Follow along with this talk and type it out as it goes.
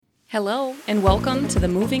Hello, and welcome to the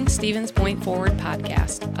Moving Stevens Point Forward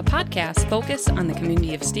podcast, a podcast focused on the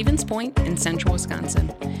community of Stevens Point in central Wisconsin.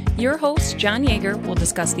 Your host, John Yeager, will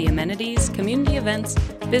discuss the amenities, community events,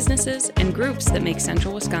 businesses, and groups that make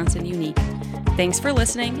central Wisconsin unique. Thanks for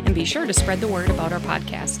listening, and be sure to spread the word about our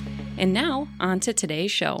podcast. And now, on to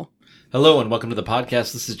today's show. Hello and welcome to the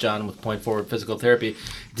podcast. This is John with Point Forward Physical Therapy.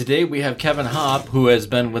 Today we have Kevin Hopp, who has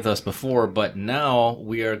been with us before, but now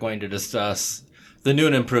we are going to discuss the new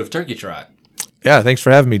and improved Turkey Trot. Yeah, thanks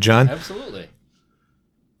for having me, John. Absolutely.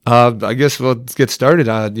 I guess let's get started.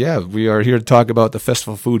 We are here to talk about the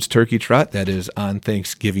Festival Foods Turkey Trot that is on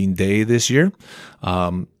Thanksgiving Day this year.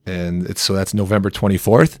 So that's November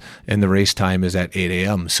 24th, and the race time is at 8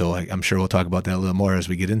 a.m. So I'm sure we'll talk about that a little more as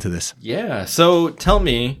we get into this. Yeah, so tell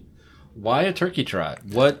me, why a turkey trot?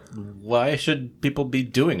 Why should people be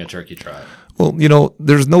doing a turkey trot? Well,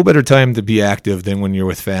 there's no better time to be active than when you're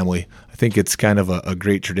with family. I think it's kind of a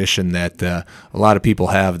great tradition that a lot of people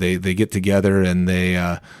have. They get together and they,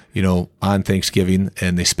 on Thanksgiving,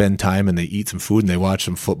 and they spend time and they eat some food and they watch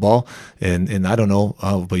some football. And I don't know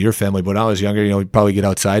about your family, but when I was younger, you'd probably get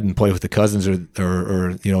outside and play with the cousins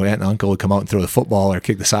or aunt and uncle would come out and throw the football or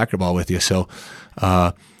kick the soccer ball with you. So,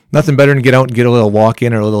 nothing better than get out and get a little walk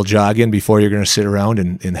in or a little jog in before you're going to sit around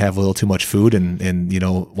and have a little too much food and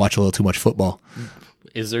watch a little too much football.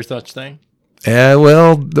 Is there such thing?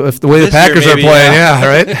 Well, if the way the Packers are playing, yeah,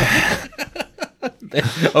 right?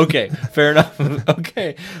 Okay, fair enough.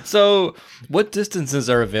 Okay, so what distances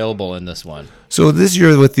are available in this one? So this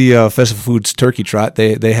year with the Festival Foods Turkey Trot,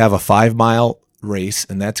 they have a 5-mile race,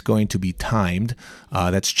 and that's going to be timed.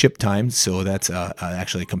 That's chip timed, so that's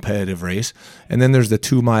actually a competitive race. And then there's the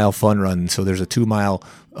 2-mile fun run. So there's a 2-mile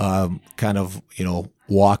kind of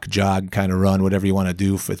walk, jog, kind of run, whatever you want to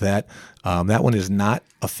do for that. That one is not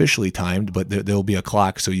officially timed, but there'll be a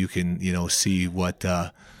clock so you can see what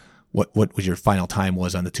your final time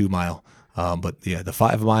was on the 2-mile. But yeah, the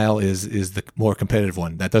 5-mile is the more competitive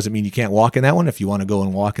one. That doesn't mean you can't walk in that one. If you want to go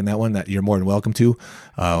and walk in that one, that you're more than welcome to.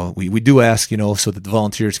 We do ask, so that the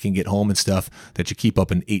volunteers can get home and stuff, that you keep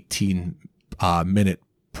up an 18 minute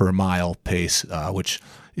per mile pace, which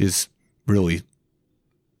is really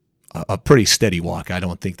a pretty steady walk. I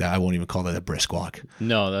won't even call that a brisk walk.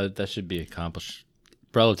 No, that should be accomplished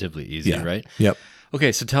relatively easy, yeah. Right? Yep.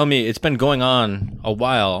 Okay, so tell me, it's been going on a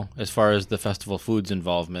while as far as the Festival Foods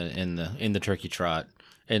involvement in the Turkey Trot,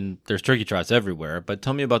 and there's Turkey Trots everywhere, but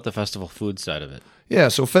tell me about the Festival Foods side of it. Yeah,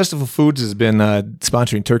 so Festival Foods has been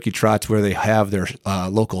sponsoring Turkey Trots where they have their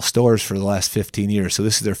local stores for the last 15 years. So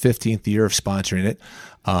this is their 15th year of sponsoring it.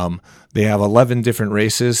 They have 11 different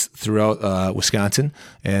races throughout Wisconsin,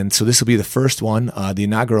 and so this will be the first one, the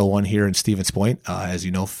inaugural one here in Stevens Point. As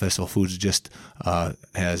you know, Festival Foods just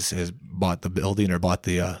has bought the building or bought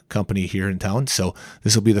the company here in town, so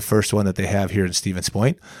this will be the first one that they have here in Stevens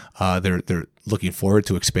Point. They're looking forward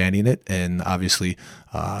to expanding it, and obviously,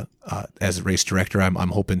 as a race director, I'm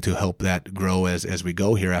hoping to help that grow as we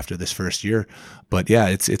go here after this first year. But yeah,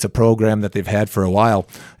 it's a program that they've had for a while,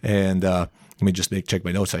 and let me just check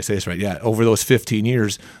my notes. I say this right. Yeah, over those 15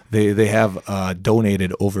 years, they have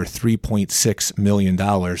donated over $3.6 million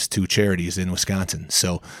to charities in Wisconsin.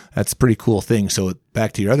 So that's a pretty cool thing. So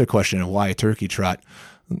back to your other question of why a turkey trot,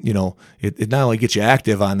 it not only gets you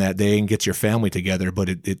active on that day and gets your family together, but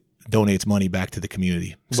it donates money back to the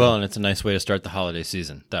community. So, well, and it's a nice way to start the holiday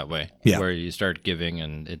season that way, where you start giving,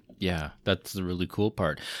 and that's the really cool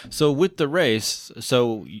part. So with the race,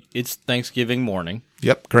 so it's Thanksgiving morning.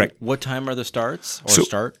 Yep, correct. What time are the starts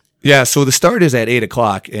start? Yeah, so the start is at 8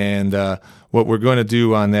 o'clock, and what we're going to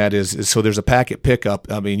do on that is so there's a packet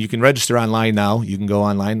pickup. I mean, you can register online now. You can go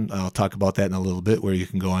online. I'll talk about that in a little bit, where you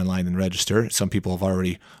can go online and register. Some people have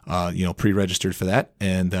already, pre-registered for that,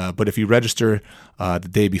 and but if you register the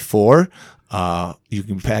day before, you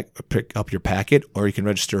can pick up your packet, or you can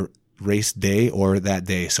register race day or that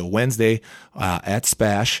day. So Wednesday at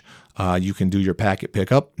Spash, you can do your packet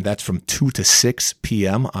pickup. That's from 2 to 6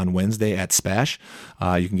 p.m. on Wednesday at Spash.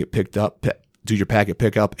 You can get picked up, do your packet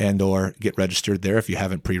pickup, and or get registered there if you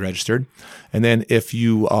haven't pre-registered. And then if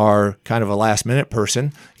you are kind of a last-minute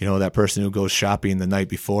person, that person who goes shopping the night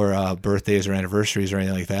before birthdays or anniversaries or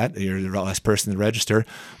anything like that, you're the last person to register,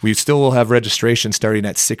 we still will have registration starting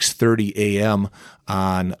at 6:30 a.m.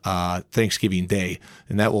 on Thanksgiving Day.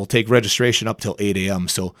 And that will take registration up till 8 a.m.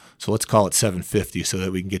 So let's call it 7:50 so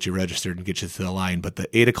that we can get you registered and get you to the line. But the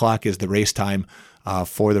 8 o'clock is the race time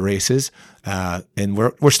for the races. And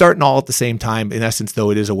we're starting all at the same time. In essence,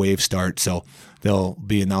 though, it is a wave start. So there'll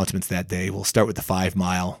be announcements that day. We'll start with the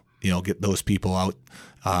 5-mile, get those people out.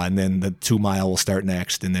 And then the 2-mile will start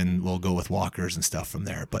next, and then we'll go with walkers and stuff from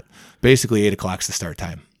there. But basically 8 o'clock is the start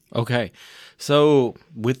time. Okay. So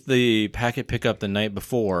with the packet pickup the night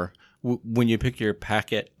before, when you pick your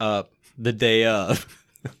packet up the day of,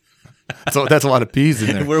 So that's a lot of P's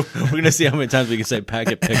in there. we're going to see how many times we can say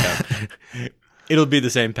packet pickup. It'll be the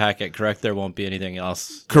same packet, correct? There won't be anything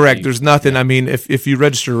else. Correct. There's nothing. I mean, if you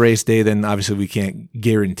register race day, then obviously we can't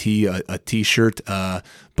guarantee a T-shirt.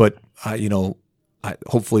 But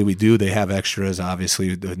hopefully we do. They have extras,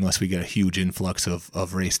 obviously, unless we get a huge influx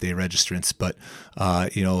of race day registrants. But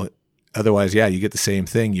otherwise, yeah, you get the same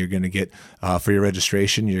thing. You're going to get, for your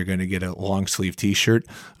registration, you're going to get a long sleeve T-shirt.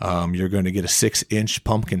 You're going to get a 6-inch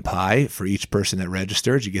pumpkin pie for each person that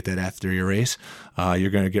registers. You get that after your race.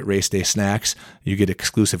 You're going to get race day snacks. You get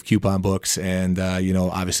exclusive coupon books. And,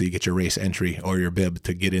 obviously you get your race entry or your bib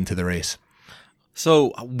to get into the race. So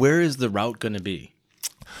where is the route going to be?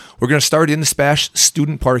 We're going to start in the SPASH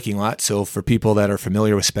student parking lot. So for people that are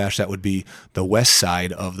familiar with SPASH, that would be the west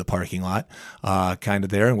side of the parking lot, kind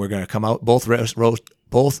of there. And we're going to come out. Both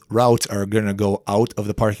routes are going to go out of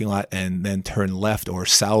the parking lot and then turn left or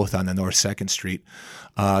south on the North 2nd Street.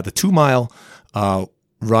 The 2-mile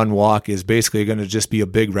run walk is basically going to just be a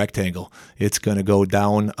big rectangle. It's going to go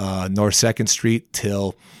down North 2nd Street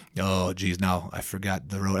till, now I forgot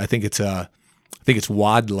the road. I think it's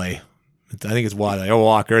Wadley. I think it's Wadley or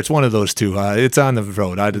Walker. It's one of those two. It's on the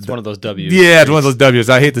road. It's one of those W's. Yeah, it's one of those W's.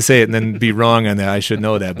 I hate to say it and then be wrong on that. I should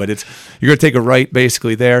know that. But you're going to take a right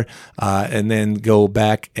basically there and then go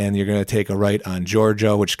back, and you're going to take a right on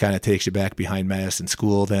Georgia, which kind of takes you back behind Madison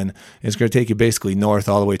School. Then it's going to take you basically north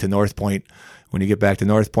all the way to North Point. When you get back to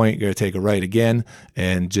North Point, you're going to take a right again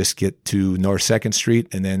and just get to North 2nd Street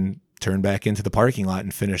and then turn back into the parking lot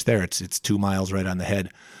and finish there. It's 2 miles right on the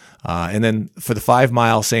head. And then for the 5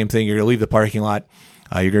 mile, same thing. You're going to leave the parking lot.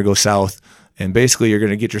 You're going to go south, and basically you're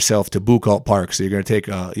going to get yourself to Buchholz Park. So you're going to take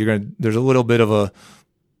there's a little bit of a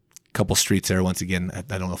couple streets there. Once again,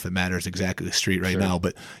 I don't know if it matters exactly the street right now,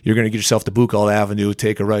 but you're going to get yourself to Buchholz Avenue,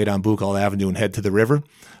 take a right on Buchholz Avenue and head to the river.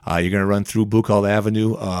 You're going to run through Buchholz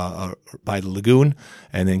Avenue by the lagoon,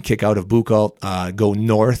 and then kick out of Buchholz, go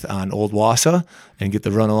north on Old Wausau and get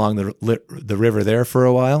the run along the river there for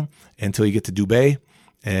a while until you get to Dubé.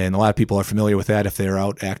 And a lot of people are familiar with that if they're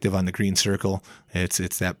out active on the Green Circle. It's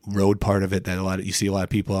that road part of it that you see a lot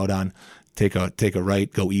of people out on. Take a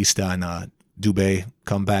right, go east on Dubé,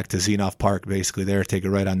 come back to Zenoff Park, basically there. Take a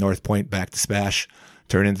right on North Point, back to SPASH,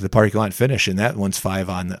 turn into the parking lot and finish. And that one's 5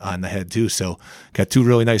 on the head too. So got 2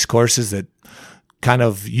 really nice courses that kind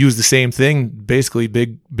of use the same thing. Basically,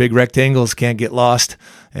 big rectangles, can't get lost,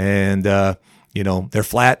 and they're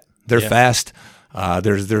flat, they're fast.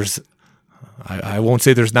 I won't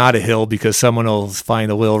say there's not a hill because someone will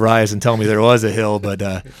find a Will Rise and tell me there was a hill, but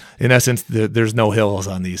in essence, there's no hills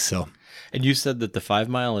on these. So, and you said that the 5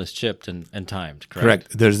 mile is chipped and timed, correct?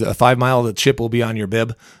 Correct. There's a 5 mile. The chip will be on your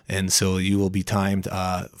bib, and so you will be timed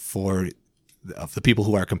for the people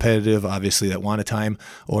who are competitive, obviously that want a time,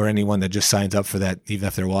 or anyone that just signs up for that, even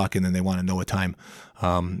if they're walking and they want to know a time.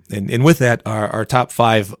 And with that, our top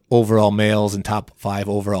 5 overall males and top 5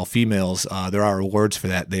 overall females, there are awards for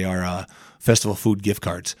that. They are festival food gift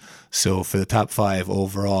cards. So for the top 5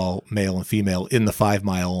 overall male and female in the 5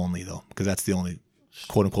 mile only, though, because that's the only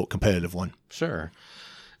quote unquote competitive one. Sure.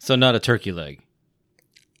 So not a turkey leg.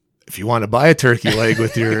 If you want to buy a turkey leg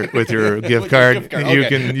with your gift card, okay. you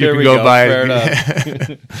can go buy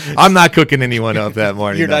it. I'm not cooking anyone up that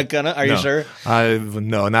morning. You're not gonna? Are you sure?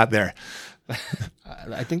 No, not there.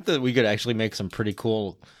 I think that we could actually make some pretty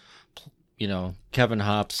cool, Kevin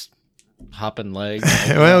Hopp's hopping legs.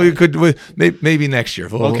 Well, we could maybe next year.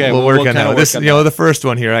 We'll work on that. This, the first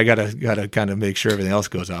one here, I gotta kind of make sure everything else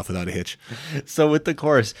goes off without a hitch. So with the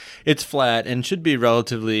course, it's flat and should be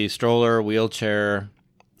relatively stroller, wheelchair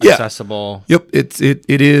accessible. Yep,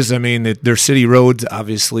 it is. I mean, they're city roads,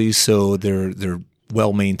 obviously, so they're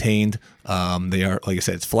well maintained. They are, like I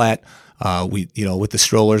said, it's flat. With the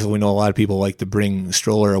strollers, we know a lot of people like to bring a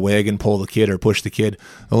stroller, a wagon, pull the kid or push the kid.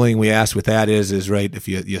 The only thing we ask with that is right, if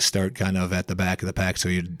you start kind of at the back of the pack so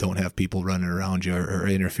you don't have people running around you or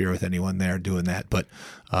interfere with anyone there doing that. But,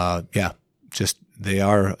 just they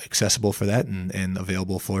are accessible for that and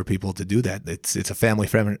available for people to do that. It's a family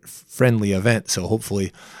friendly event. So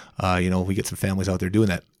hopefully, we get some families out there doing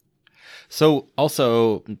that. So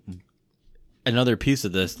also, another piece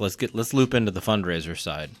of this, let's loop into the fundraiser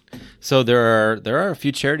side. So there are a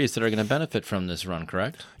few charities that are going to benefit from this run,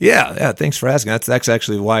 correct? Yeah. Thanks for asking. That's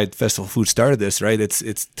actually why Festival Foods started this, right?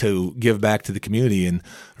 It's to give back to the community, and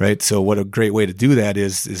right. So what a great way to do that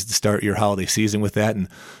is to start your holiday season with that. And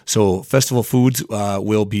so Festival Foods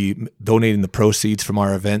will be donating the proceeds from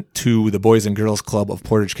our event to the Boys and Girls Club of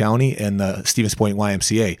Portage County and the Stevens Point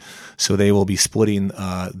YMCA. So they will be splitting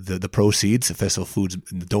the proceeds. Festival Foods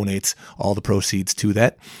donates all the proceeds to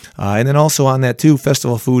that, and then also on that too,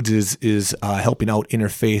 Festival Foods is helping out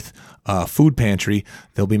Interfaith Food Pantry.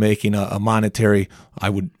 They'll be making a monetary, I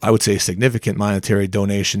would say, significant monetary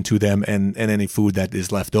donation to them, and any food that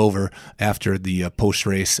is left over after the post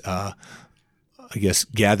race, I guess,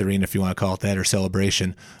 gathering, if you want to call it that, or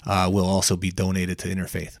celebration, will also be donated to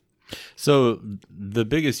Interfaith. So the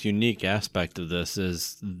biggest unique aspect of this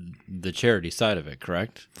is the charity side of it,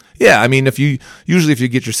 correct? Yeah, I mean, if you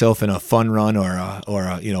get yourself in a fun run or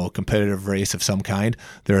a competitive race of some kind,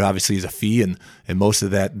 there obviously is a fee, and most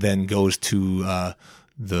of that then goes to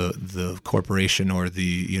the corporation or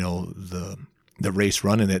the race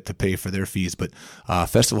running it to pay for their fees. But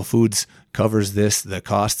Festival Foods covers the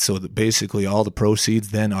cost, so that basically all the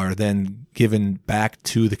proceeds then are given back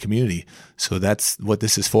to the community. So that's what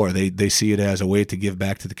this is for. They see it as a way to give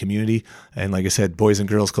back to the community. And like I said, Boys and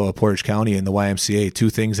Girls Club of Portage County and the YMCA, two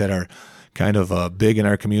things that are kind of big in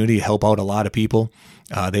our community, help out a lot of people.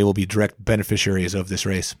 They will be direct beneficiaries of this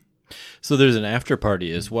race. So there's an after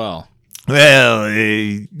party as well. Well,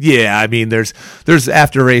 yeah. I mean, there's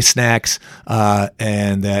after race snacks,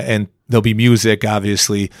 and there'll be music.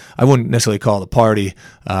 Obviously, I wouldn't necessarily call it a party,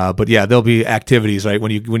 but yeah, there'll be activities. Right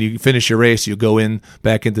when you finish your race, you go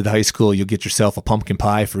back into the high school. You'll get yourself a pumpkin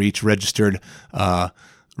pie for each registered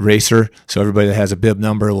racer. So everybody that has a bib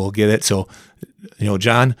number will get it. So,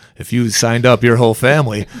 John, if you signed up your whole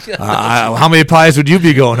family, how many pies would you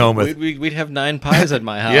be going home with? We'd have 9 pies at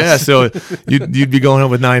my house. Yeah, so you'd be going home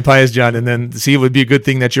with 9 pies, John, and then it would be a good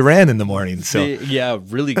thing that you ran in the morning. So yeah,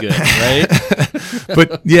 really good, right?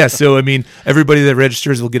 But yeah, so I mean, everybody that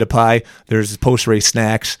registers will get a pie. There's post-race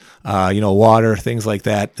snacks, water, things like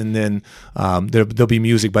that, and then there'll be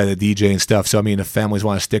music by the DJ and stuff. So I mean, if families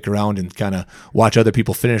want to stick around and kind of watch other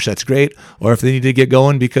people finish, that's great. Or if they need to get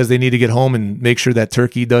going because they need to get home and make sure that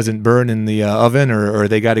turkey doesn't burn in the oven, or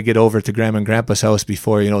they got to get over to Grandma and Grandpa's house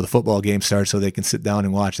before the football game starts, so they can sit down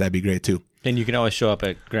and watch. That'd be great too. And you can always show up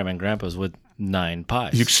at Grandma and Grandpa's with 9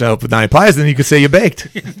 pies. You can show up with 9 pies, then you can say you baked.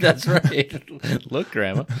 That's right. Look,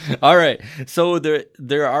 Grandma. All right. So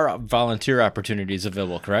there are volunteer opportunities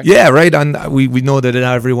available, correct? Yeah, right. We know that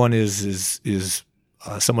not everyone is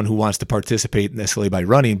someone who wants to participate necessarily by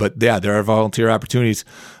running, but yeah, there are volunteer opportunities.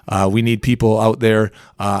 We need people out there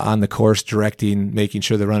on the course directing, making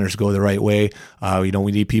sure the runners go the right way. We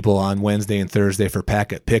need people on Wednesday and Thursday for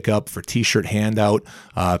packet pickup, for T-shirt handout,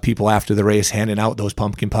 people after the race handing out those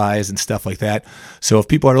pumpkin pies and stuff like that. So if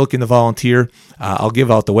people are looking to volunteer, I'll give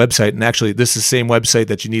out the website. And actually, this is the same website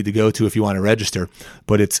that you need to go to if you want to register,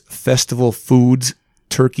 but it's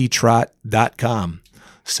festivalfoodsturkeytrot.com.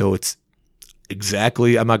 So it's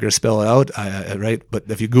exactly, I'm not going to spell it out, right? But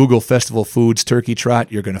if you Google Festival Foods Turkey Trot,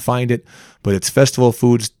 you're going to find it. But it's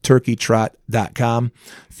festivalfoodsturkeytrot.com.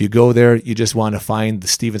 If you go there, you just want to find the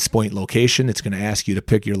Stevens Point location. It's going to ask you to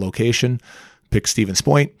pick your location, pick Stevens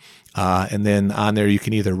Point, and then on there you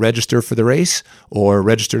can either register for the race or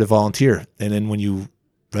register to volunteer. And then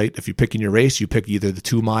if you're picking your race, you pick either the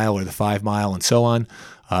 2 mile or the 5 mile and so on.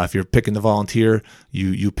 If you're picking the volunteer,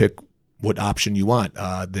 you pick what option you want.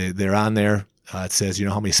 They're on there. It says,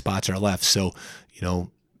 how many spots are left. So,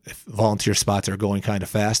 if volunteer spots are going kind of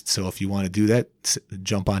fast. So if you want to do that,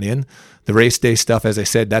 jump on in. The race day stuff, as I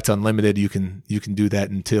said, that's unlimited. You can do that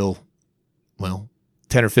until, 10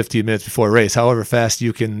 or 15 minutes before a race. However fast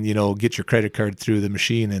you can, get your credit card through the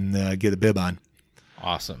machine and get a bib on.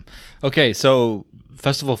 Awesome. Okay, so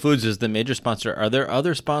Festival Foods is the major sponsor. Are there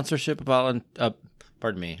other sponsorship Are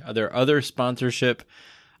there other sponsorship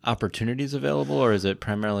opportunities available, or is it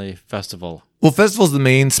primarily Festival? Well, Festival's the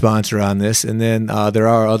main sponsor on this, and then there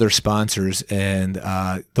are other sponsors, and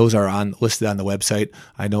those are listed on the website.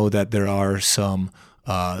 I know that there are some,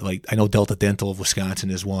 I know Delta Dental of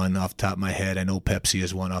Wisconsin is one off the top of my head. I know Pepsi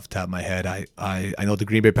is one off the top of my head. I know the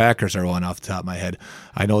Green Bay Packers are one off the top of my head.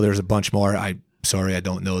 I know there's a bunch more. Sorry, I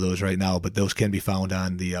don't know those right now, but those can be found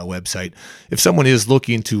on the website. If someone is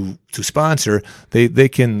looking to sponsor, they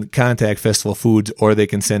can contact Festival Foods, or they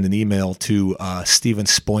can send an email to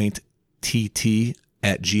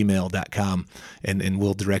stevenspointt@gmail.com, and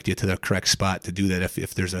we'll direct you to the correct spot to do that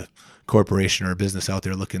if there's a corporation or a business out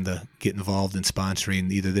there looking to get involved in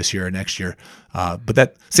sponsoring either this year or next year. But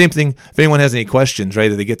that same thing, if anyone has any questions,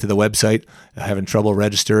 right, if they get to the website having trouble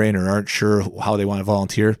registering or aren't sure how they want to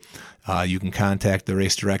volunteer, you can contact the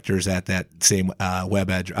race directors at that same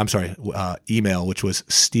email, which was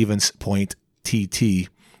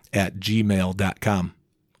stevenspointt@gmail.com.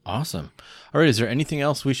 Awesome. All right. Is there anything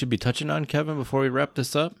else we should be touching on, Kevin, before we wrap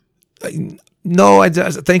this up? No,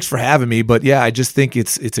 thanks for having me. But yeah, I just think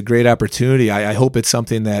it's a great opportunity. I hope it's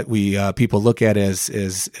something that we people look at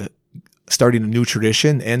as starting a new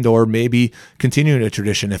tradition and or maybe continuing a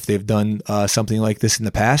tradition if they've done something like this in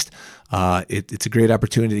the past. It's a great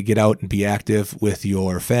opportunity to get out and be active with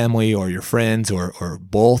your family or your friends or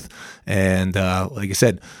both. And like I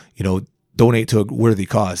said, donate to a worthy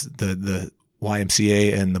cause. The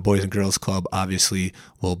YMCA and the Boys and Girls Club obviously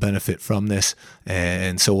will benefit from this,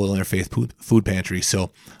 and so will Interfaith Food Pantry.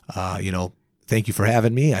 So, thank you for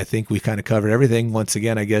having me. I think we kind of covered everything. Once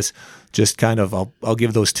again, I guess just kind of I'll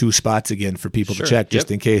give those 2 spots again for people to check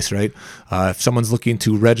just in case, right? If someone's looking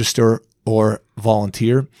to register or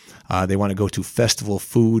volunteer, they want to go to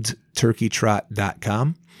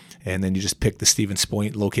festivalfoodsturkeytrot.com. And then you just pick the Stevens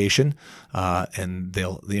Point location, and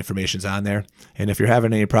the information's on there. And if you're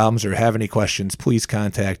having any problems or have any questions, please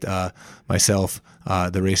contact myself,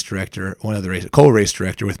 the race director, co-race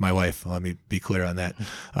director with my wife. Let me be clear on that.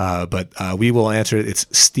 But we will answer it. It's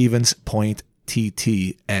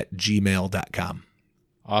stevenspointt@gmail.com.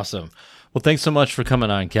 Awesome. Well, thanks so much for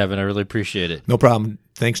coming on, Kevin. I really appreciate it. No problem.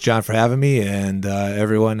 Thanks, John, for having me. And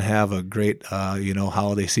everyone have a great,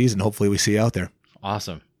 holiday season. Hopefully we see you out there.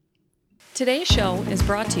 Awesome. Today's show is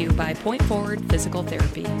brought to you by Point Forward Physical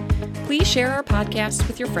Therapy. Please share our podcast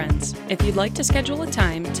with your friends. If you'd like to schedule a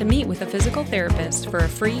time to meet with a physical therapist for a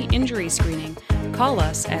free injury screening, call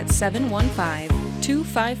us at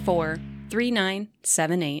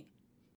 715-254-3978.